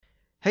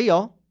Hey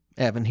y'all,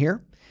 Evan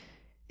here.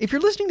 If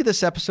you're listening to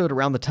this episode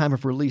around the time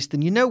of release,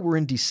 then you know we're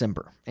in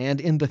December. And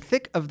in the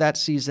thick of that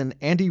season,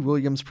 Andy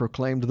Williams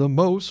proclaimed the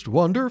most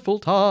wonderful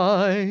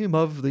time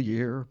of the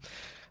year.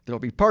 There'll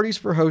be parties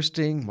for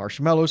hosting,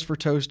 marshmallows for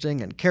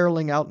toasting, and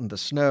caroling out in the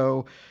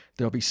snow.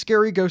 There'll be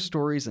scary ghost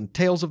stories and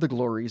tales of the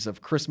glories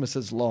of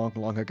Christmases long,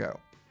 long ago.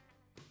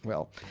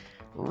 Well,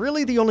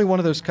 really the only one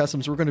of those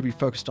customs we're going to be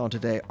focused on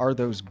today are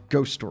those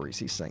ghost stories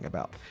he sang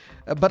about.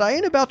 But I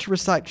ain't about to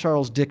recite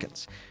Charles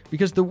Dickens,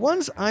 because the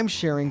ones I'm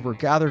sharing were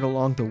gathered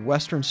along the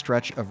western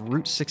stretch of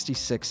Route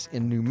 66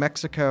 in New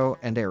Mexico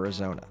and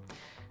Arizona.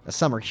 Now,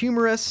 some are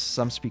humorous,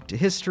 some speak to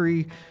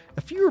history,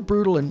 a few are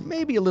brutal and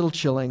maybe a little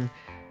chilling,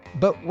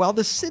 but while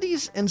the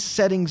cities and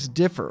settings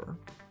differ,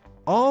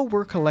 all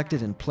were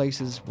collected in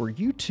places where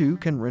you too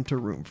can rent a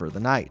room for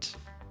the night.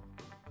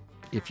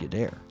 If you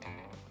dare.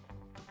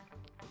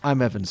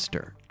 I'm Evan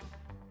Stern,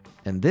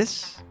 and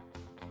this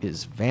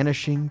is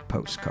Vanishing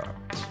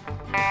Postcards.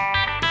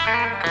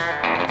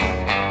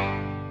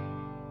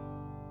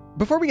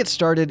 Before we get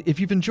started, if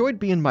you've enjoyed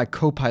being my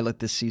co-pilot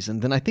this season,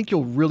 then I think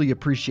you'll really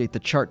appreciate the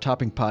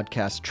chart-topping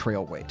podcast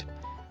Trailweight.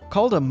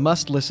 Called a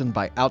must-listen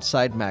by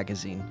Outside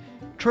Magazine,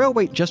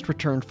 Trailweight just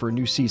returned for a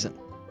new season,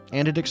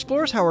 and it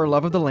explores how our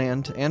love of the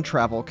land and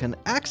travel can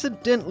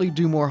accidentally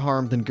do more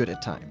harm than good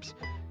at times.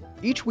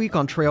 Each week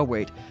on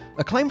Trailweight,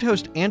 acclaimed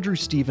host Andrew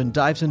Stephen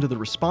dives into the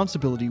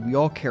responsibility we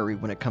all carry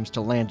when it comes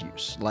to land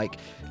use, like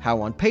how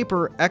on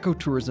paper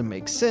ecotourism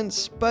makes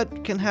sense,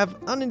 but can have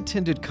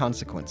unintended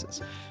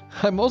consequences.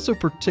 I'm also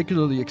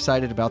particularly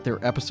excited about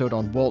their episode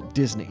on Walt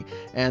Disney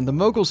and the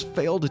mogul's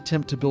failed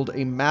attempt to build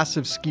a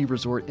massive ski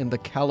resort in the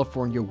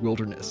California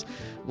wilderness.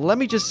 Let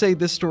me just say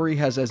this story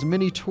has as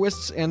many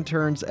twists and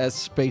turns as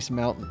Space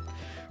Mountain.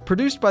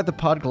 Produced by the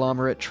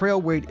Podglomerate,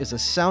 Trailweight is a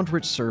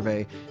sound-rich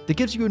survey that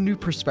gives you a new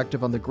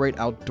perspective on the great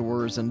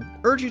outdoors and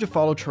urge you to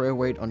follow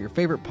Trailweight on your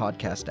favorite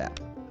podcast app.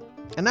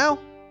 And now,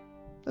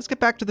 let's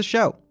get back to the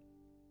show.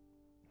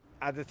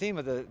 The theme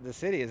of the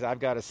city is I've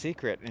got a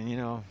secret,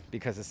 and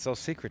because it's so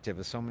secretive,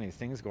 there's so many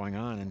things going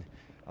on, and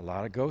a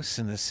lot of ghosts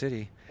in the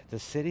city. The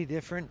city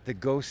different, the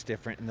ghosts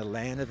different, and the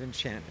land of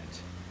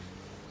enchantment.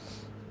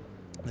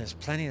 There's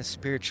plenty of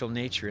spiritual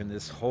nature in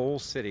this whole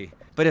city.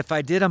 But if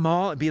I did them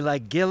all, it'd be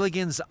like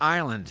Gilligan's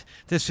Island.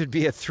 This would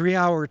be a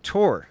 3-hour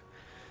tour.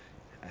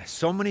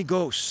 So many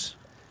ghosts,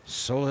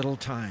 so little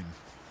time.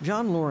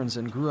 John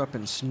Lorenzen grew up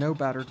in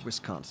snow-battered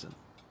Wisconsin.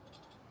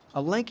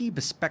 A lanky,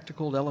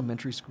 bespectacled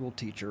elementary school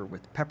teacher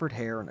with peppered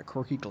hair and a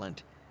quirky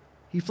glint,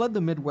 he fled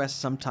the Midwest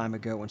some time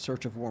ago in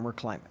search of warmer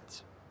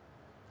climates.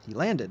 He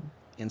landed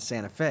in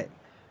Santa Fe,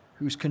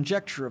 whose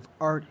conjecture of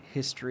art,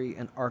 history,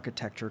 and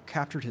architecture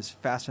captured his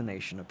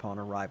fascination upon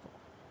arrival.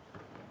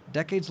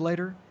 Decades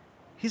later,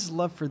 his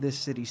love for this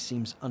city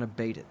seems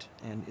unabated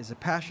and is a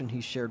passion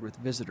he's shared with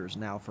visitors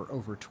now for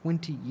over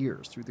 20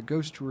 years through the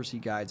ghost tours he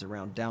guides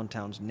around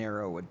downtown's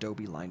narrow,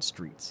 adobe-lined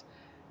streets.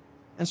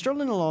 And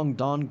strolling along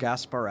Don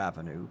Gaspar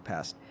Avenue,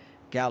 past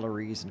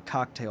galleries and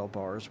cocktail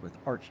bars with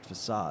arched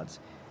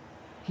facades,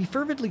 he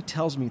fervently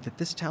tells me that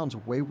this town's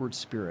wayward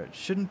spirit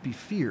shouldn't be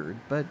feared,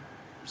 but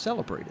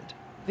celebrated.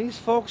 These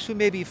folks who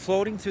may be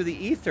floating through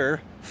the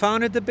ether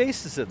founded the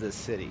basis of this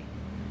city,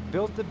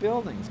 built the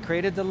buildings,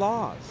 created the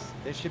laws.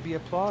 They should be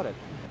applauded.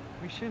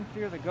 We shouldn't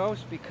fear the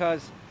ghosts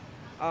because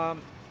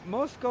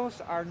most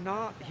ghosts are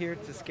not here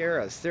to scare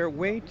us. They're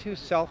way too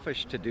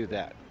selfish to do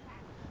that.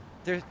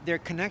 They're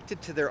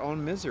connected to their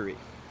own misery.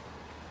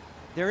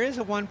 There is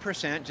a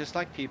 1%, just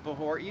like people,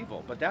 who are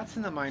evil, but that's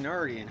in the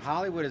minority, and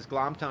Hollywood is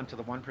glommed onto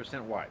the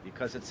 1%. Why?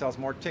 Because it sells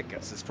more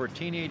tickets. It's for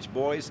teenage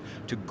boys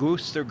to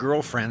goose their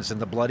girlfriends in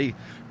the bloody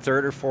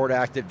third or fourth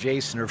act of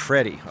Jason or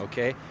Freddy,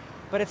 okay?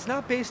 But it's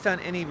not based on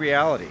any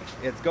reality.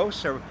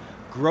 Ghosts are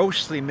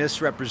grossly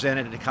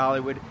misrepresented in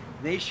Hollywood.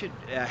 They should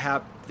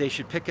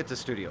picket the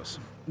studios.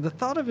 The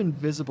thought of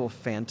invisible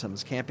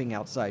phantoms camping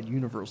outside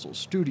Universal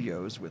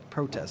Studios with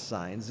protest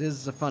signs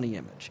is a funny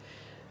image.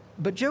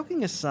 But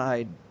joking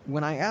aside,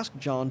 when I asked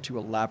John to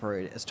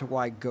elaborate as to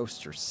why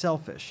ghosts are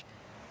selfish,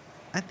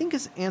 I think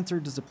his answer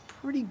does a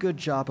pretty good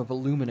job of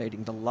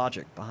illuminating the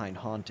logic behind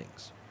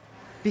hauntings.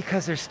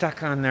 Because they're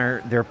stuck on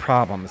their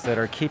problems that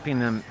are keeping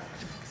them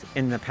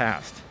in the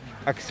past.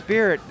 A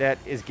spirit that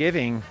is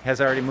giving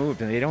has already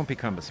moved and they don't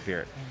become a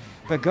spirit.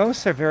 But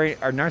ghosts are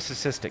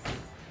narcissistic.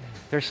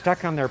 They're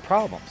stuck on their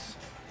problems.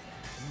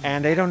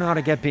 And they don't know how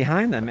to get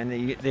behind them. And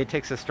it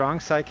takes a strong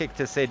psychic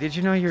to say, did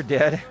you know you're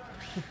dead?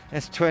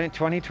 It's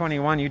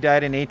 2021, you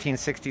died in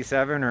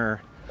 1867 or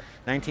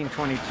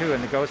 1922.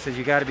 And the ghost says,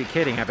 you got to be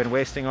kidding. I've been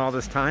wasting all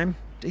this time.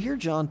 To hear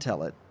John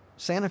tell it,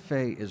 Santa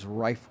Fe is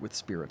rife with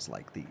spirits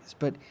like these.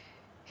 But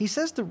he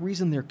says the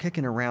reason they're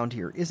kicking around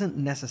here isn't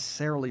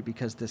necessarily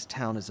because this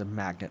town is a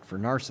magnet for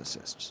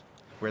narcissists.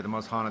 We're the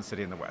most haunted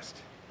city in the West.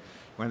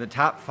 We're in the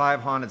top 5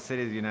 haunted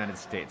cities of the United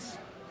States.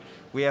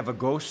 We have a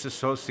ghost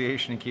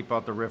association to keep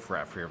out the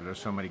riffraff here, but there's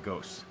so many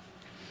ghosts.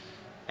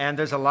 And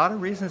there's a lot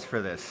of reasons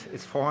for this.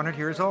 It's 400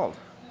 years old.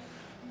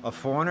 A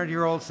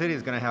 400-year-old city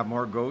is going to have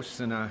more ghosts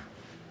than a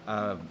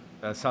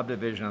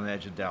subdivision on the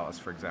edge of Dallas,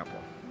 for example.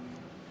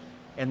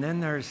 And then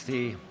there's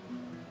the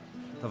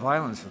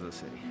violence of the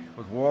city,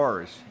 with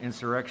wars,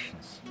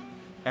 insurrections,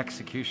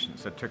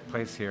 executions that took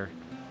place here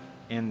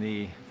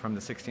from the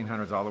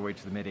 1600s all the way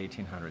to the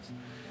mid-1800s.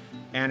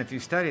 And if you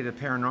study the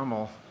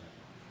paranormal,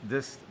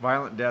 this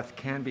violent death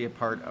can be a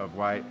part of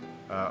why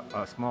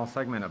a small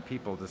segment of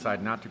people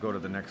decide not to go to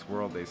the next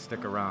world. They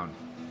stick around.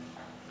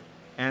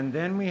 And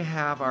then we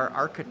have our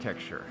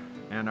architecture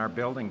and our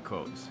building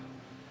codes.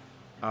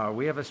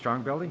 We have a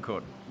strong building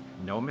code.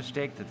 No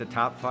mistake that the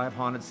top 5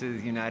 haunted cities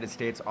of the United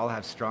States all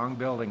have strong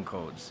building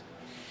codes.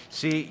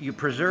 See, you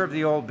preserve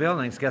the old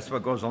buildings, guess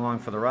what goes along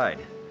for the ride?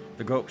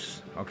 The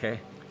ghosts, okay?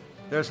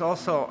 There's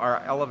also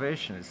our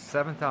elevation. It's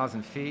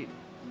 7,000 feet.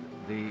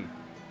 The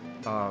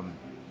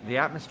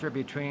atmosphere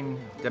between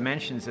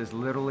dimensions is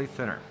literally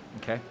thinner,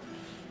 okay?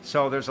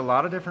 So there's a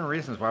lot of different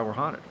reasons why we're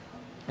haunted.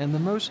 And the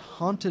most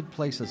haunted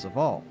places of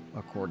all,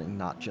 according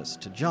not just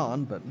to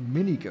John, but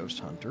many ghost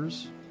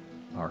hunters,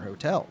 are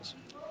hotels.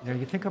 You know,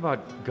 you think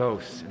about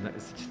ghosts, and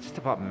it's just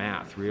about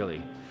math,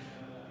 really.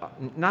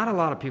 Not a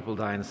lot of people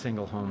die in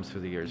single homes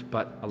through the years,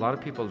 but a lot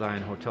of people die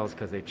in hotels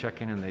because they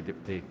check in and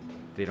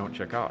they don't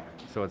check out.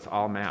 So it's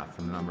all math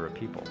and the number of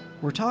people.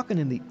 We're talking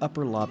in the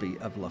upper lobby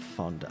of La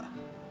Fonda,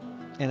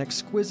 an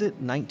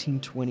exquisite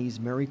 1920s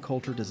Mary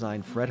Coulter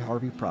designed Fred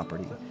Harvey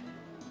property.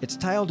 Its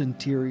tiled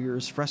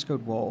interiors,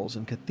 frescoed walls,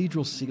 and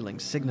cathedral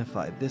ceilings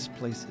signify this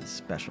place is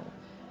special.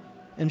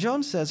 And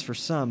John says for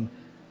some,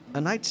 a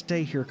night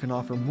stay here can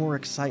offer more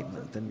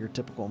excitement than your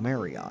typical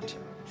Marriott.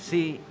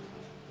 See,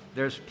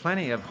 there's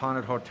plenty of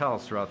haunted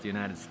hotels throughout the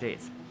United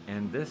States,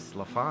 and this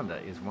La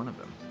Fonda is one of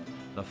them.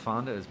 La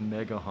Fonda is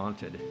mega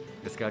haunted.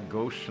 It's got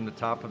ghosts from the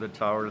top of the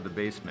tower to the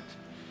basement.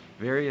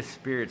 Various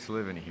spirits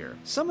live in here.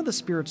 Some of the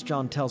spirits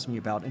John tells me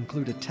about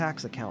include a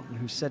tax accountant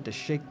who's said to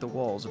shake the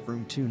walls of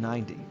room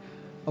 290,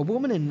 a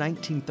woman in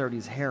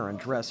 1930s hair and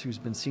dress who's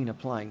been seen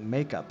applying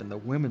makeup in the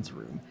women's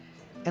room,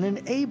 and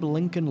an Abe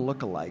Lincoln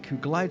lookalike who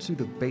glides through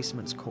the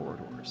basement's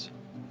corridors.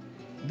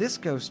 This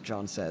ghost,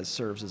 John says,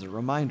 serves as a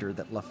reminder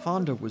that La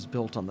Fonda was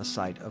built on the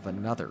site of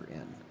another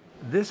inn.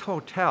 This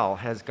hotel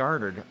has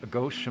garnered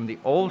ghosts from the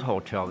old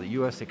hotel, the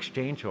U.S.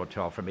 Exchange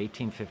Hotel from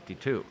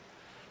 1852.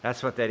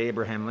 That's what that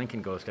Abraham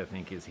Lincoln ghost, I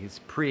think, is. He's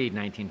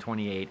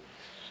pre-1928.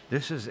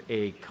 This is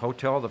a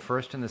hotel, the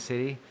first in the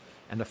city,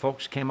 and the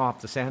folks came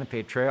off the Santa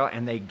Fe Trail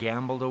and they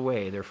gambled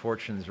away their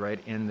fortunes right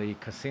in the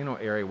casino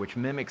area, which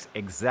mimics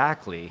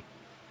exactly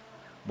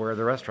where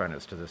the restaurant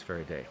is to this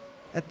very day.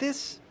 At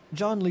this,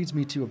 John leads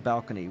me to a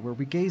balcony where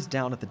we gaze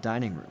down at the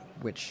dining room,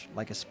 which,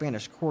 like a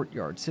Spanish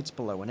courtyard, sits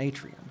below an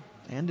atrium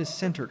and is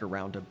centered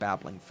around a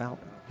babbling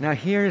fountain. Now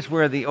here's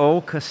where the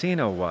old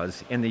casino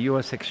was in the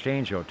U.S.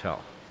 Exchange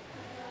Hotel.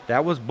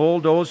 That was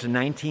bulldozed in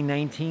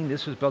 1919.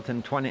 This was built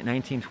in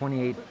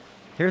 1928.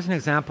 Here's an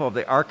example of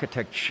the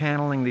architect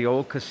channeling the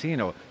old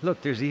casino.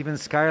 Look, there's even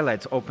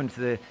skylights open to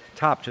the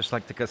top, just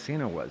like the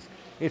casino was.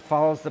 It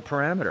follows the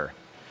perimeter.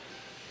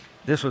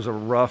 This was a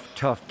rough,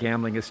 tough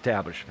gambling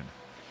establishment.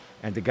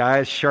 And the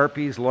guys,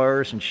 sharpies,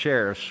 lawyers, and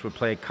sheriffs would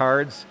play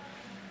cards,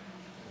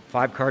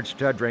 5-card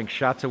stud, drink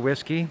shots of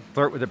whiskey,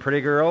 flirt with the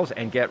pretty girls,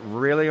 and get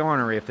really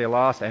ornery if they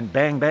lost, and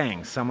bang,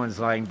 bang, someone's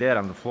lying dead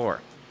on the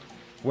floor.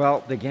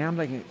 Well, the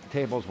gambling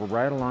tables were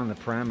right along the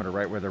perimeter,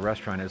 right where the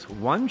restaurant is.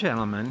 One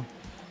gentleman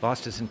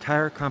lost his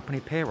entire company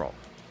payroll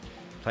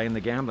playing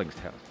the gambling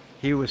table.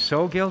 He was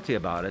so guilty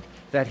about it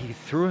that he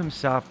threw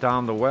himself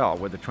down the well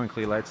where the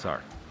twinkly lights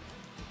are.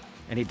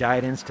 And he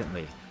died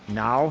instantly.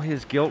 Now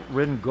his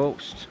guilt-ridden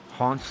ghost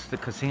haunts the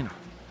casino.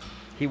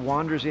 He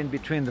wanders in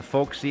between the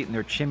folks eating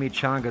their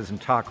chimichangas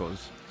and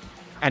tacos,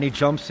 and he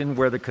jumps in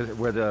where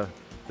the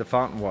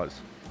fountain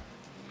was.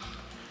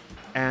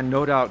 And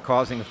no doubt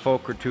causing a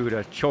folk or two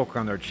to choke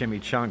on their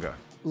chimichanga.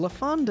 La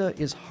Fonda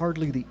is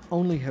hardly the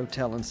only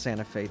hotel in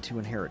Santa Fe to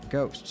inherit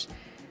ghosts.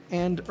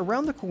 And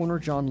around the corner,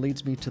 John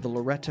leads me to the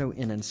Loretto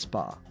Inn and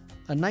Spa,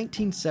 a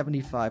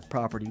 1975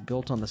 property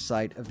built on the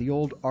site of the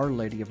old Our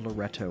Lady of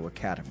Loretto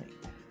Academy.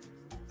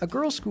 A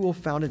girls' school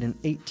founded in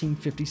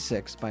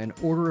 1856 by an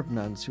order of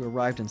nuns who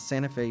arrived in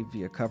Santa Fe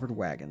via covered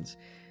wagons.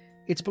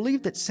 It's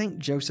believed that St.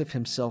 Joseph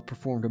himself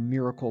performed a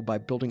miracle by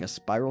building a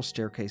spiral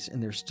staircase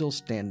in their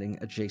still-standing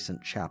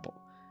adjacent chapel.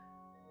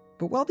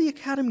 But while the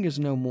academy is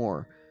no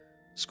more,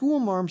 school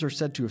marms are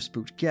said to have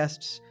spooked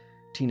guests,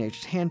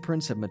 teenage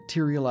handprints have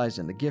materialized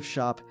in the gift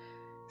shop,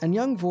 and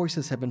young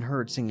voices have been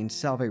heard singing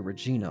Salve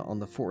Regina on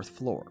the 4th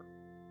floor.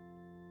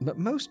 But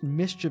most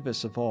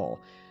mischievous of all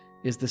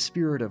is the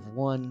spirit of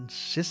one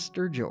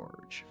Sister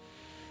George.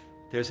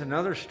 There's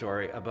another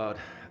story about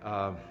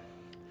a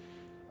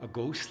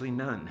ghostly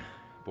nun.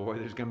 Boy,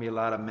 there's going to be a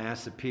lot of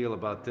mass appeal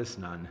about this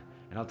nun.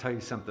 And I'll tell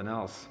you something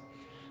else.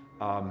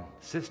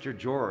 Sister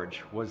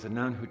George was the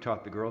nun who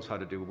taught the girls how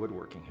to do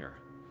woodworking here.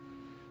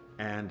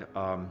 And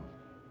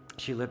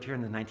she lived here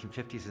in the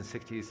 1950s and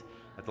 60s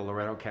at the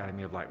Loretto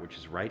Academy of Light, which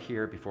is right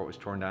here before it was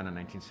torn down in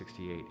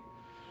 1968.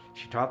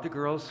 She taught the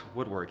girls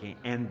woodworking,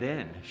 and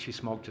then she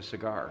smoked a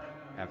cigar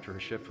after her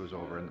shift was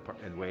over in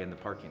the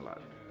parking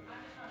lot.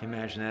 Can you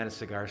imagine that, a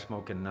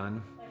cigar-smoking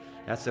nun?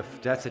 That's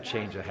a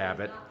change of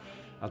habit.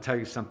 I'll tell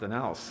you something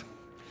else.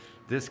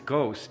 This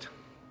ghost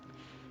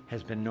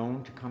has been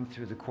known to come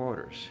through the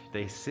quarters.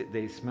 They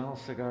smell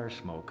cigar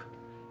smoke,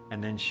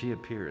 and then she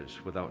appears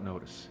without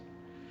notice.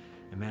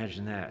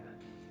 Imagine that.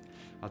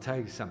 I'll tell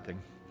you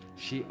something.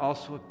 She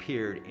also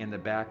appeared in the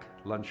back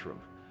lunchroom.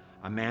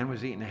 A man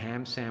was eating a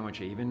ham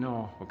sandwich. I even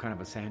know what kind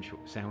of a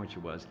sandwich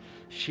it was.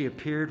 She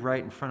appeared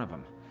right in front of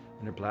him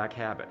in her black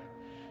habit.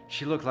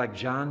 She looked like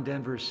John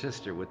Denver's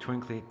sister with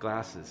twinkly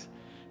glasses.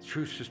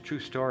 True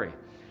story.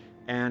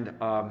 And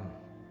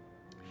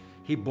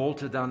he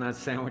bolted down that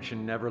sandwich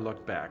and never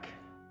looked back.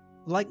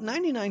 Like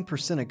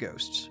 99% of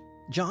ghosts,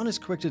 John is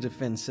quick to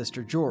defend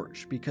Sister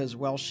George because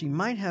while she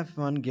might have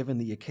fun given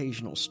the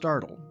occasional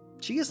startle,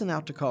 she isn't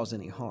out to cause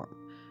any harm.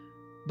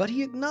 But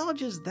he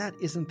acknowledges that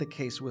isn't the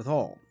case with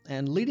all,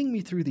 and leading me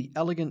through the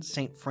elegant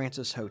St.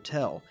 Francis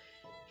Hotel,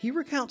 he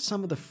recounts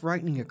some of the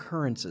frightening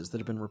occurrences that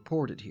have been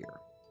reported here.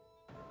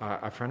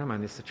 A friend of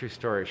mine, this is a true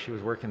story, she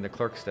was working the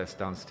clerk's desk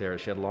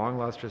downstairs. She had long,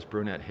 lustrous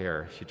brunette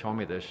hair. She told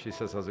me this. She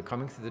says, I was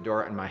coming through the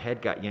door and my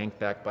head got yanked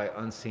back by an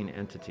unseen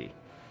entity.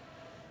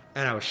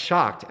 And I was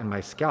shocked and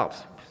my scalp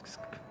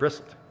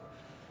bristled.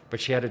 But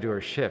she had to do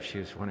her shift. She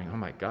was wondering, oh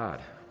my God,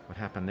 what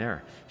happened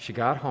there? She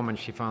got home and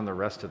she found the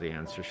rest of the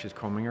answer. She's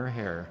combing her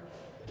hair,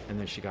 and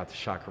then she got the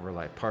shock of her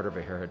life. Part of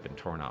her hair had been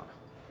torn out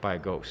by a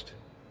ghost.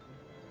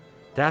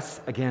 That's,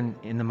 again,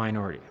 in the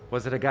minority.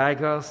 Was it a guy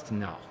ghost?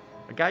 No.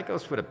 A guy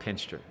ghost would have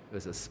pinched her. It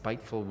was a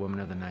spiteful woman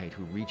of the night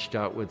who reached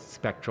out with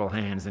spectral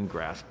hands and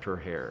grasped her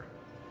hair.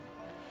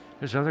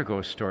 There's other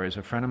ghost stories.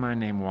 A friend of mine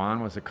named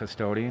Juan was a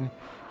custodian.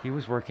 He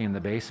was working in the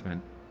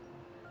basement,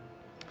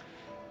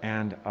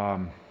 and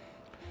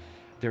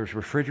there's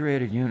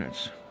refrigerated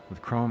units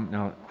with chrome.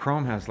 Now,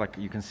 chrome has, like,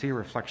 you can see a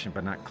reflection,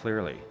 but not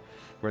clearly,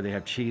 where they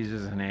have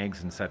cheeses and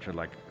eggs, etc.,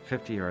 like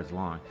 50 yards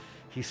long.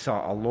 He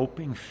saw a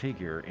loping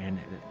figure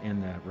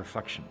in the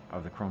reflection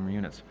of the chrome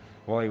units.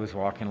 While he was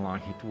walking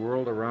along, he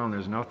whirled around.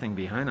 There's nothing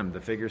behind him. The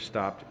figure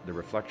stopped the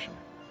reflection.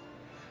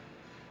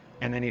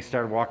 And then he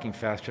started walking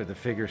faster. The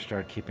figure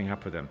started keeping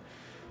up with him.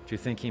 Do you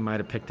think he might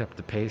have picked up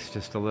the pace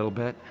just a little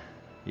bit?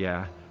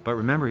 Yeah. But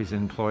remember, he's an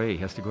employee. He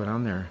has to go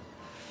down there.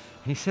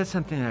 He said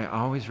something I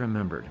always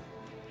remembered.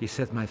 He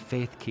said, my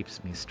faith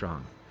keeps me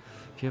strong.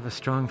 If you have a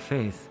strong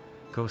faith,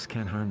 ghosts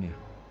can't harm you.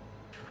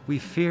 We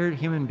fear,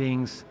 human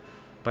beings,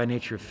 by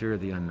nature, fear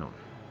the unknown.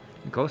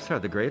 Ghosts are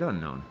the great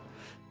unknown.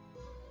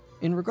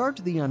 In regard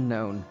to the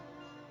unknown,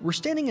 we're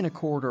standing in a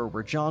corridor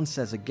where John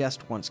says a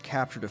guest once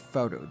captured a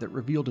photo that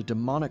revealed a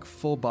demonic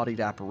full-bodied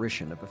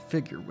apparition of a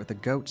figure with a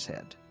goat's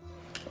head.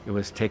 It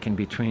was taken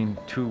between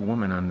two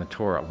women on the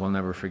Torah. We'll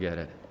never forget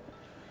it.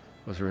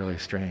 It was really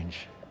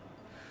strange.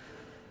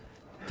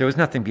 There was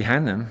nothing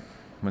behind them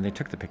when they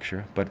took the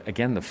picture, but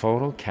again, the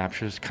photo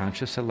captures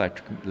conscious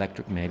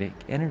electromagnetic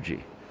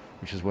energy,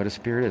 which is what a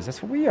spirit is.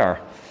 That's what we are.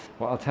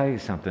 Well, I'll tell you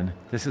something.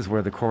 This is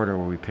where the corridor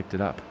where we picked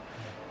it up.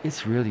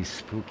 It's really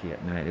spooky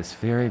at night. It's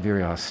very,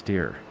 very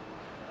austere.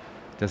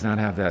 It does not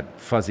have that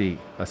fuzzy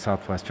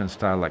Southwestern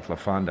style like La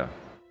Fonda.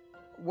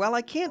 While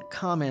I can't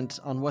comment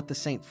on what the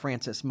St.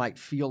 Francis might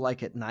feel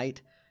like at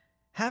night,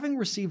 having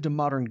received a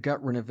modern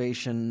gut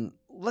renovation,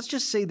 let's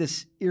just say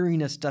this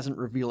eeriness doesn't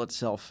reveal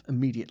itself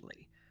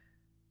immediately.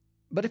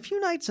 But a few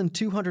nights and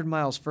 200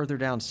 miles further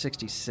down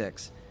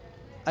 66,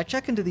 I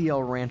check into the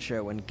El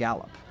Rancho in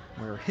Gallup,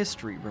 where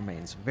history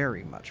remains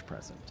very much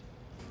present.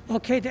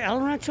 Okay, the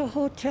El Rancho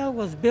Hotel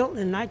was built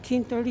in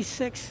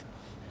 1936,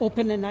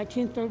 opened in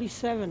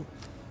 1937.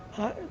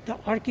 The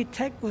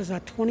architect was a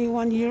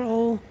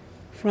 21-year-old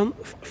from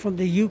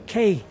the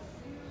UK.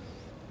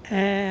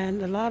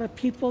 And a lot of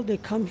people, they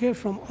come here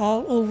from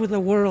all over the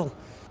world.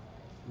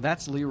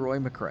 That's Leroy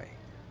McRae.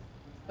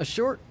 A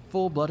short,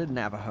 full-blooded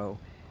Navajo,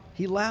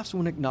 he laughs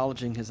when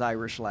acknowledging his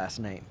Irish last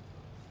name.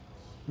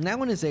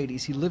 Now in his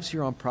 80s, he lives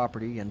here on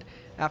property, and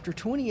after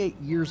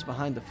 28 years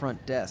behind the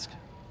front desk,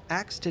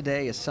 acts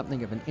today as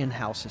something of an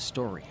in-house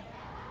historian.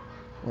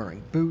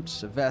 Wearing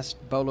boots, a vest,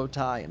 bolo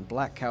tie, and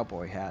black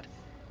cowboy hat,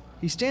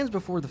 he stands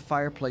before the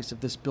fireplace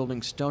of this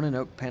building's stone and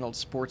oak paneled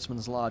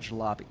Sportsman's Lodge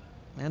lobby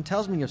and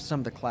tells me of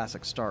some of the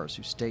classic stars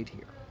who stayed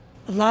here.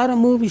 A lot of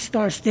movie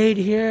stars stayed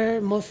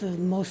here. Most of the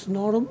most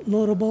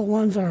notable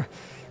ones are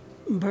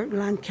Burt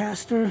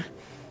Lancaster,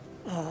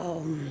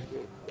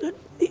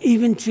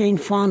 even Jane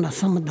Fonda,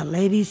 some of the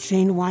ladies,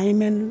 Jane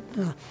Wyman,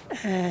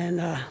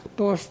 and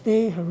Doris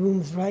Day. Her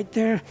room's right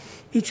there.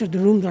 Each of the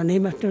rooms are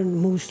named after the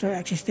movie star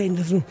actually stayed in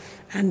this room.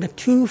 And the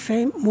two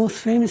most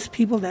famous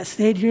people that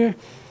stayed here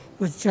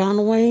was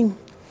John Wayne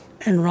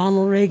and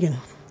Ronald Reagan.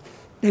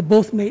 They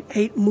both made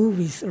 8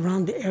 movies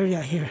around the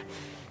area here.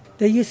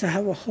 They used to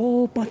have a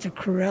whole bunch of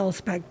corrals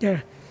back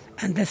there,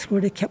 and that's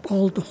where they kept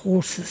all the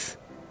horses.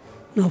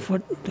 You know, for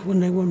when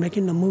they were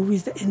making the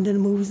movies, the Indian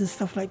movies and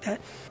stuff like that.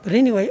 But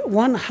anyway,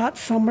 one hot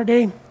summer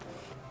day,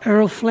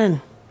 Errol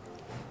Flynn,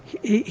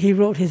 he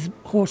rode his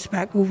horse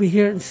back over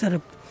here instead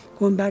of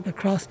going back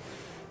across.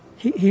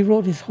 He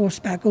rode his horse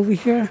back over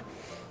here,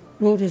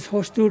 rode his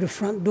horse through the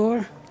front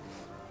door,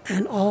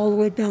 and all the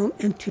way down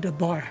into the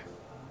bar.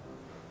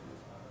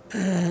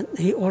 And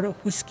he ordered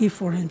whiskey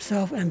for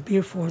himself and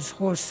beer for his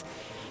horse.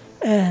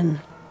 And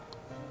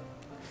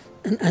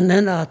And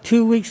then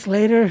 2 weeks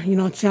later,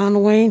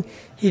 John Wayne,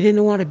 he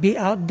didn't want to be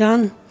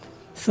outdone,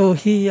 so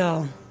he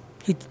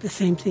did the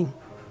same thing.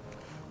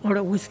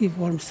 Ordered whiskey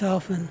for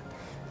himself and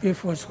beer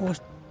for his horse.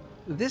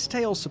 This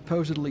tale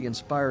supposedly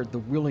inspired the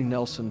Willie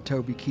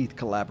Nelson-Toby Keith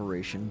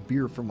collaboration,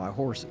 Beer for My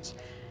Horses.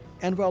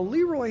 And while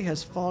Leroy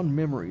has fond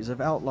memories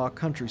of outlaw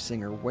country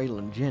singer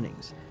Waylon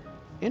Jennings,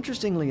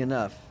 interestingly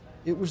enough,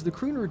 it was the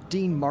crooner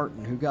Dean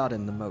Martin who got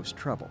in the most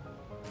trouble.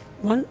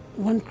 One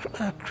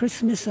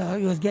Christmas,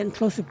 it was getting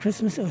close to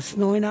Christmas, it was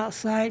snowing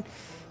outside,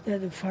 they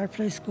had the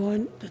fireplace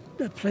going,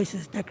 the place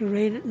is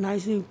decorated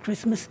nicely with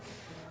Christmas,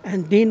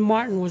 and Dean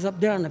Martin was up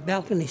there on the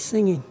balcony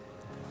singing,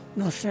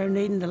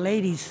 serenading the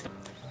ladies.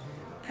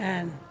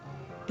 And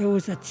there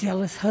was a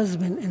jealous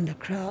husband in the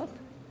crowd.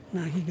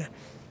 Now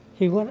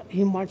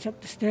he marched up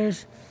the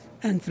stairs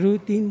and threw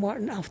Dean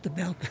Martin off the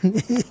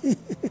balcony.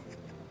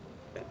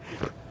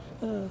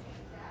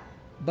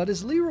 But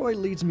as Leroy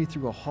leads me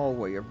through a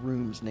hallway of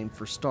rooms named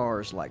for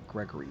stars like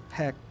Gregory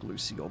Peck,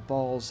 Lucille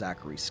Ball,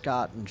 Zachary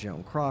Scott, and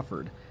Joan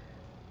Crawford,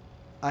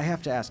 I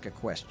have to ask a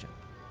question.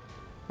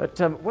 But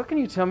what can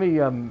you tell me,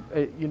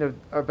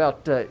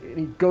 about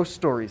any ghost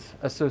stories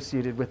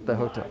associated with the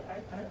hotel?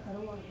 I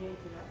don't want to get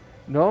into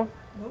that. No?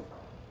 Nope.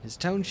 His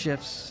tone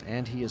shifts,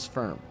 and he is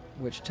firm,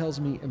 which tells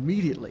me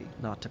immediately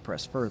not to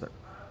press further.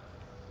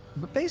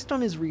 But based on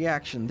his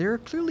reaction, there are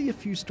clearly a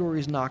few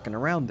stories knocking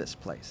around this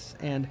place,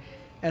 and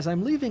as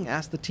I'm leaving,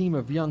 ask the team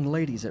of young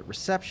ladies at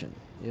reception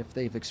if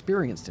they've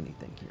experienced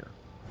anything here.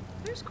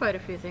 There's quite a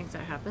few things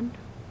that happened.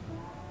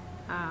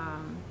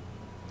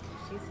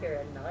 She's here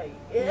at night.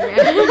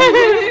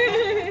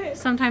 Yeah.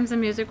 Sometimes the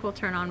music will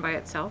turn on by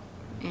itself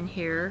in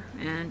here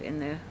and in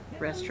the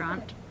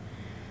restaurant.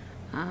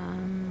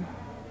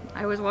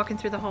 I was walking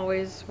through the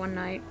hallways one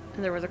night,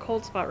 and there was a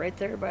cold spot right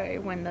there by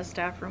when the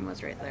staff room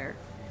was right there.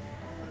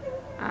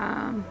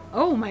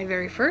 My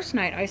very first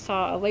night, I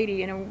saw a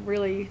lady in a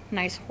really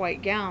nice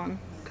white gown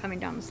coming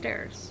down the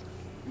stairs.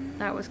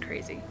 That was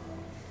crazy.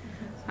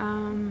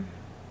 When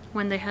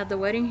they had the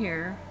wedding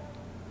here,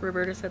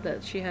 Roberta said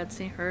that she had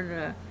heard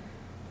a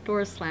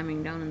door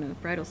slamming down in the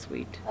bridal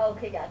suite. Oh,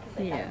 okay, yeah, because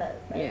they Yeah, have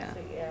that yeah.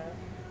 suite, yeah.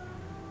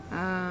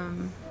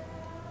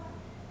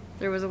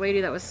 There was a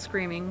lady that was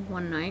screaming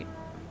one night.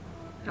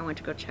 I went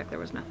to go check, there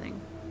was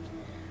nothing.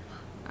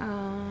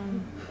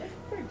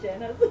 Poor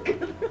Jenna's a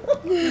good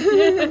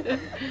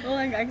Well,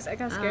 I got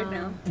scared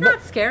now. It's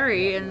not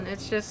scary, and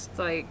it's just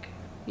like,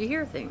 you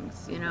hear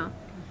things,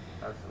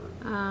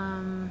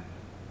 Absolutely.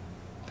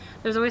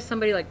 There's always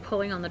somebody like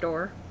pulling on the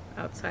door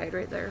outside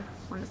right there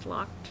when it's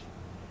locked.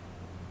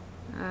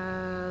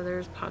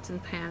 There's pots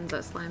and pans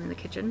that slam in the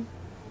kitchen.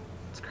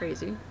 It's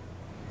crazy.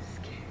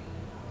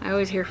 I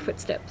always hear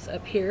footsteps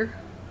up here,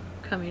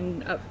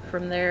 coming up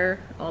from there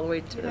all the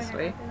way to this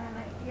way.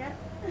 Yeah.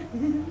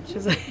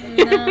 She's like,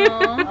 No.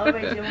 Oh,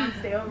 wait, you want to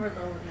stay over the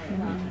night,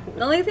 huh?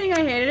 The only thing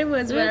I hated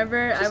was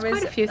whenever I Just was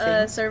quite a few a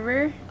things.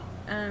 server,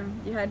 I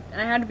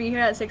had to be here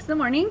at 6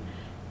 a.m.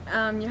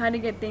 You had to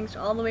get things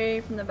all the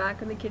way from the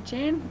back of the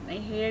kitchen. I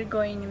hated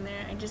going in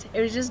there.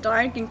 It was just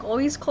dark and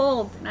always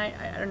cold, and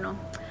I don't know.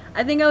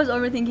 I think I was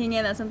overthinking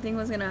it, that something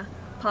was gonna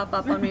pop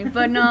up on me.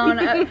 But no,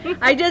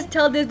 I just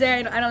till this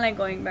day I don't like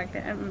going back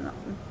there. I don't know.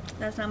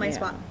 That's not my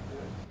spot.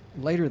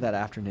 Later that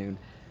afternoon,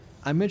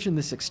 I mentioned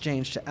this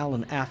exchange to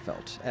Alan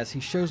Affelt as he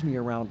shows me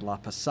around La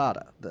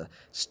Posada, the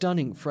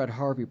stunning Fred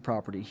Harvey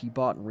property he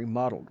bought and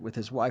remodeled with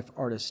his wife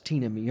artist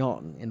Tina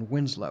Millon in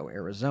Winslow,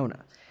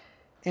 Arizona.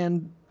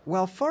 And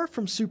while far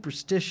from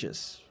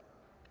superstitious,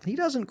 he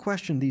doesn't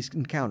question these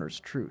encounters'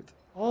 truth.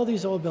 All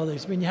these old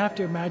buildings, you have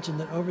to imagine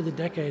that over the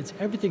decades,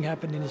 everything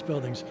happened in these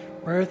buildings.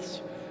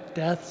 Births,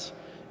 deaths,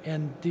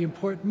 and the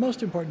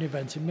most important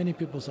events in many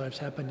people's lives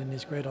happened in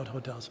these great old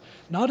hotels.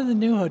 Not in the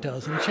new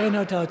hotels. In a chain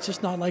hotel, it's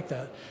just not like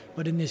that.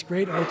 But in these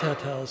great old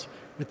hotels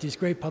with these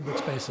great public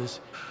spaces,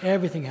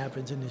 everything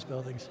happens in these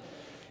buildings.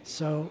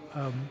 So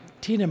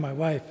Tina, my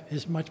wife,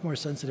 is much more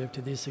sensitive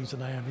to these things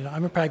than I am.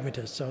 I'm a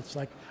pragmatist, so it's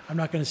like I'm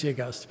not going to see a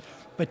ghost.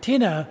 But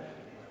Tina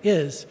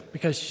is,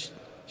 because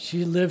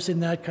she lives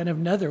in that kind of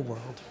nether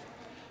world.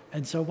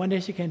 And so one day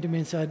she came to me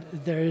and said,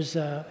 there's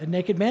a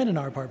naked man in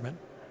our apartment.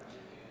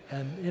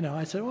 And,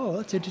 I said, oh,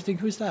 that's interesting.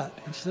 Who's that?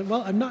 And she said,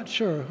 well, I'm not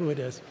sure who it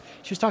is.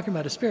 She was talking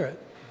about a spirit.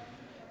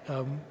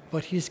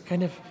 But he's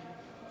kind of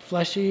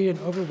fleshy and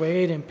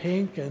overweight and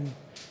pink and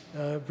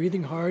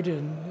breathing hard,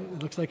 and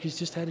it looks like he's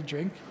just had a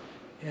drink.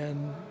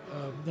 And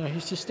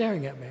he's just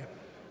staring at me.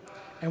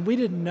 And we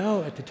didn't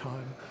know at the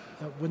time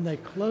that when they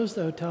closed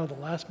the hotel, the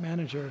last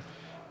manager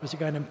was a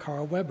guy named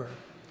Carl Weber,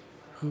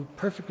 who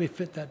perfectly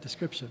fit that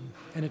description.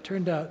 And it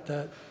turned out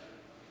that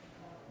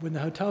when the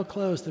hotel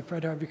closed, the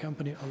Fred Harvey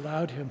Company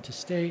allowed him to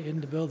stay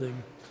in the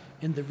building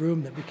in the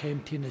room that became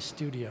Tina's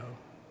studio.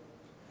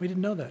 We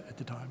didn't know that at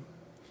the time.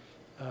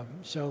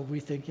 So we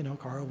think,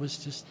 Carl was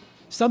just,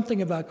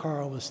 something about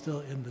Carl was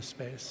still in the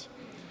space.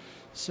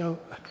 So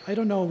I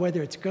don't know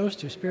whether it's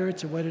ghosts or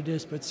spirits or what it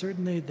is, but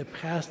certainly the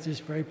past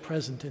is very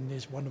present in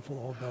these wonderful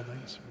old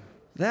buildings.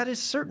 That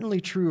is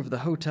certainly true of the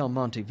Hotel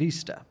Monte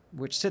Vista,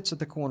 which sits at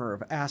the corner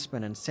of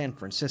Aspen and San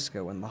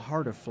Francisco in the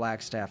heart of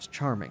Flagstaff's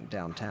charming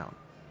downtown.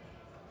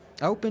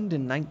 Opened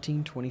in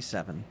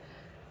 1927,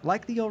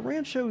 like the El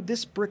Rancho,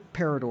 this brick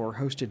parador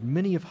hosted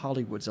many of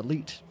Hollywood's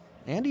elite,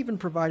 and even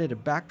provided a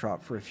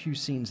backdrop for a few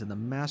scenes in the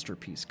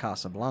masterpiece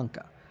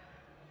Casablanca.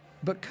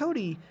 But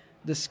Cody,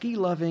 the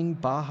ski-loving,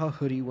 Baja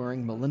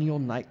hoodie-wearing millennial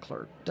night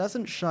clerk,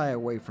 doesn't shy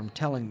away from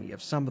telling me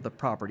of some of the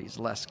property's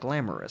less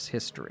glamorous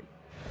history.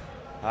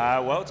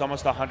 Well, it's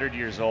almost 100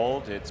 years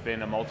old. It's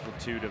been a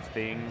multitude of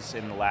things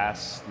in the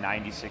last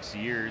 96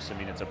 years. I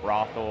mean, it's a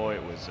brothel,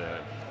 it was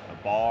a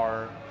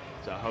bar,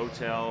 it's a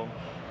hotel.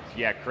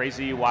 Yeah,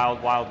 crazy,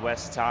 wild, wild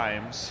west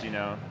times, you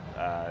know.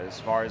 As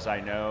far as I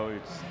know,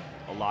 it's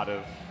a lot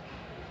of,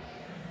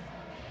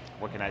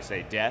 what can I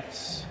say,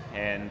 deaths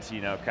and,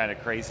 you know, kind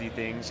of crazy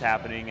things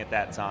happening at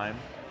that time.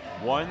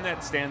 One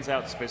that stands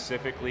out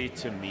specifically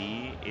to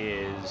me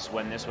is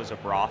when this was a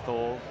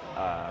brothel,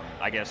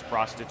 I guess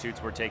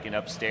prostitutes were taken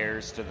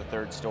upstairs to the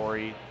third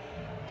story.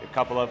 A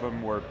couple of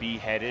them were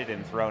beheaded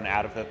and thrown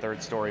out of the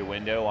third story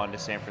window onto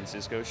San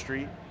Francisco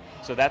Street.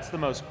 So that's the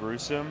most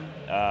gruesome.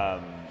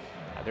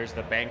 There's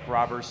the bank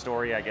robber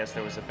story. I guess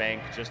there was a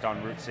bank just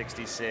on Route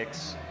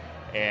 66,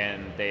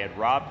 and they had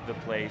robbed the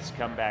place,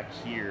 come back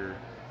here,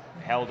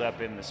 held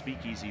up in the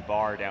speakeasy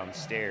bar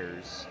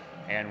downstairs,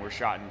 and were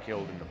shot and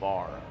killed in the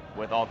bar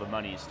with all the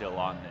money still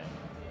on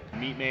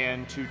them.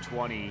 Meatman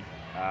 220,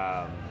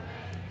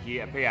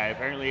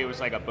 apparently it was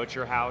like a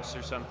butcher house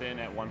or something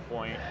at one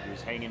point. He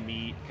was hanging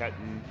meat,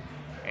 cutting,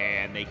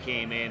 and they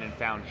came in and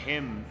found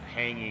him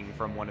hanging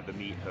from one of the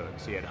meat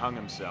hooks. He had hung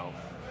himself.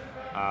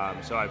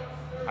 So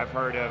I've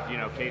heard of, you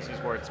know, cases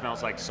where it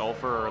smells like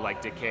sulfur or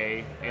like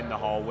decay in the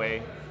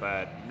hallway,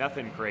 but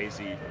nothing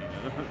crazy. You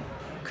know?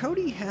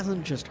 Cody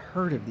hasn't just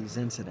heard of these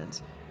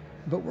incidents,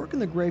 but working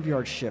the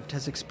graveyard shift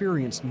has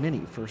experienced many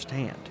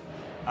firsthand.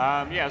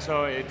 Yeah,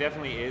 so it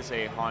definitely is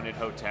a haunted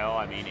hotel.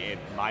 I mean,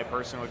 my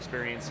personal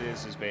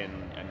experiences has been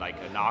like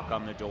a knock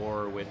on the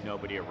door with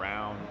nobody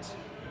around.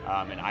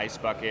 An ice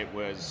bucket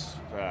was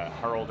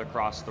hurled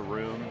across the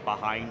room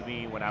behind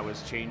me when I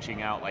was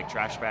changing out like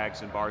trash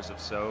bags and bars of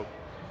soap.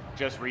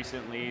 Just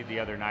recently, the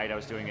other night, I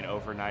was doing an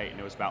overnight, and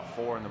it was about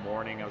 4 a.m.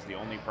 I was the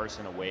only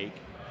person awake,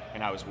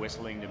 and I was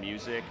whistling to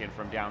music, and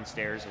from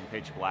downstairs in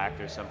pitch black,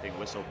 there's something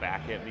whistled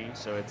back at me.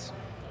 So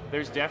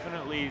there's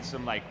definitely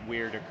some like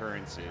weird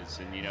occurrences,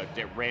 and you know,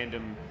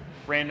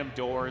 random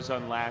doors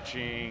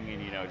unlatching,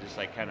 and you know, just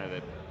like kind of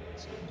the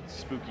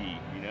spooky,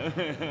 you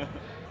know.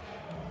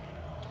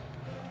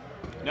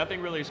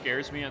 Nothing really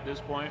scares me at this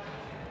point.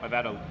 I've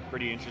had a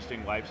pretty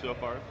interesting life so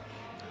far.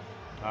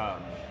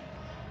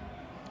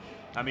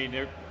 I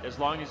mean, as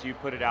long as you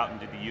put it out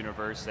into the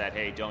universe that,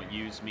 hey, don't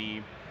use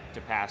me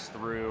to pass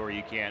through, or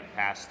you can't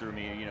pass through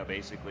me, you know,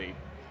 basically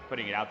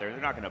putting it out there,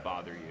 they're not going to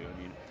bother you. I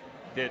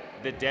mean,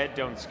 the dead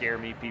don't scare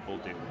me, people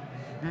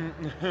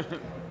do.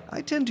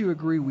 I tend to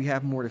agree we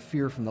have more to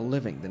fear from the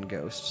living than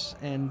ghosts,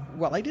 and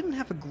while I didn't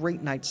have a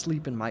great night's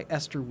sleep in my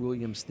Esther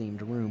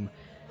Williams-themed room,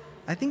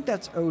 I think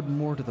that's owed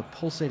more to the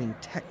pulsating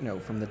techno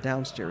from the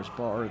downstairs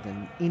bar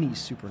than any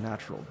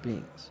supernatural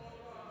beings.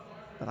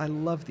 But I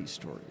love these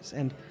stories,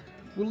 and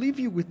we'll leave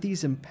you with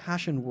these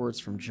impassioned words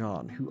from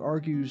John, who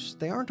argues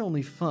they aren't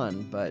only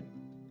fun, but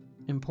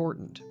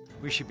important.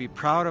 We should be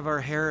proud of our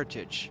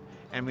heritage,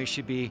 and we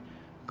should be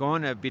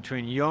going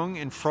between Jung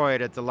and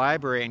Freud at the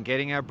library and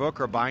getting our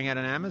book or buying it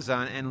on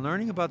Amazon and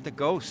learning about the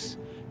ghosts,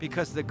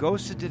 because the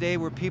ghosts of today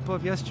were people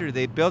of yesterday.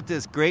 They built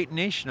this great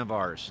nation of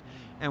ours,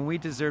 and we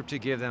deserve to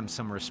give them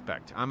some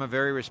respect. I'm a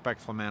very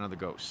respectful man of the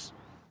ghosts.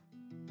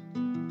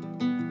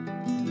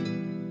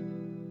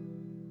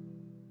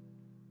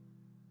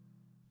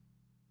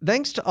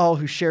 Thanks to all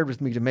who shared with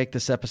me to make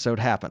this episode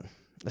happen,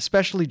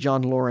 especially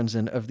John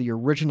Lorenzen of the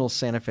original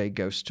Santa Fe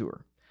Ghost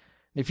Tour.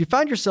 If you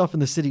find yourself in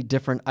the city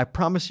different, I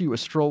promise you a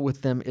stroll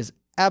with them is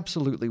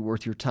absolutely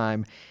worth your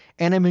time,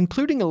 and I'm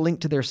including a link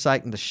to their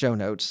site in the show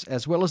notes,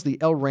 as well as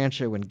the El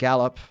Rancho in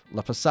Gallup,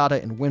 La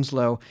Posada in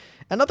Winslow,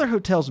 and other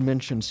hotels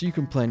mentioned so you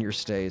can plan your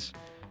stays.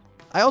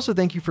 I also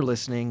thank you for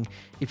listening.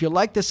 If you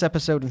like this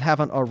episode and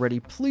haven't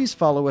already, please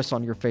follow us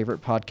on your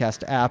favorite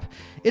podcast app.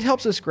 It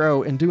helps us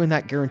grow, and doing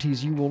that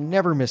guarantees you will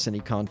never miss any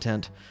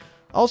content.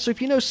 Also,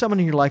 if you know someone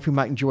in your life who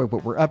might enjoy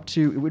what we're up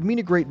to, it would mean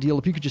a great deal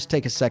if you could just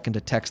take a second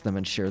to text them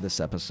and share this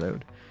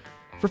episode.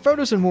 For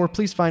photos and more,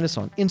 please find us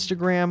on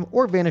Instagram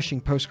or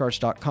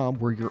vanishingpostcards.com,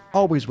 where you're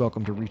always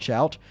welcome to reach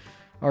out.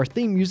 Our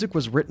theme music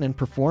was written and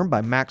performed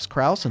by Max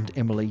Krause and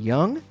Emily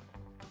Young.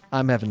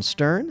 I'm Evan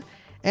Stern,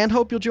 and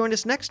hope you'll join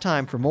us next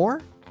time for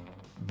more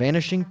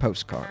Vanishing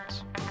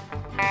Postcards.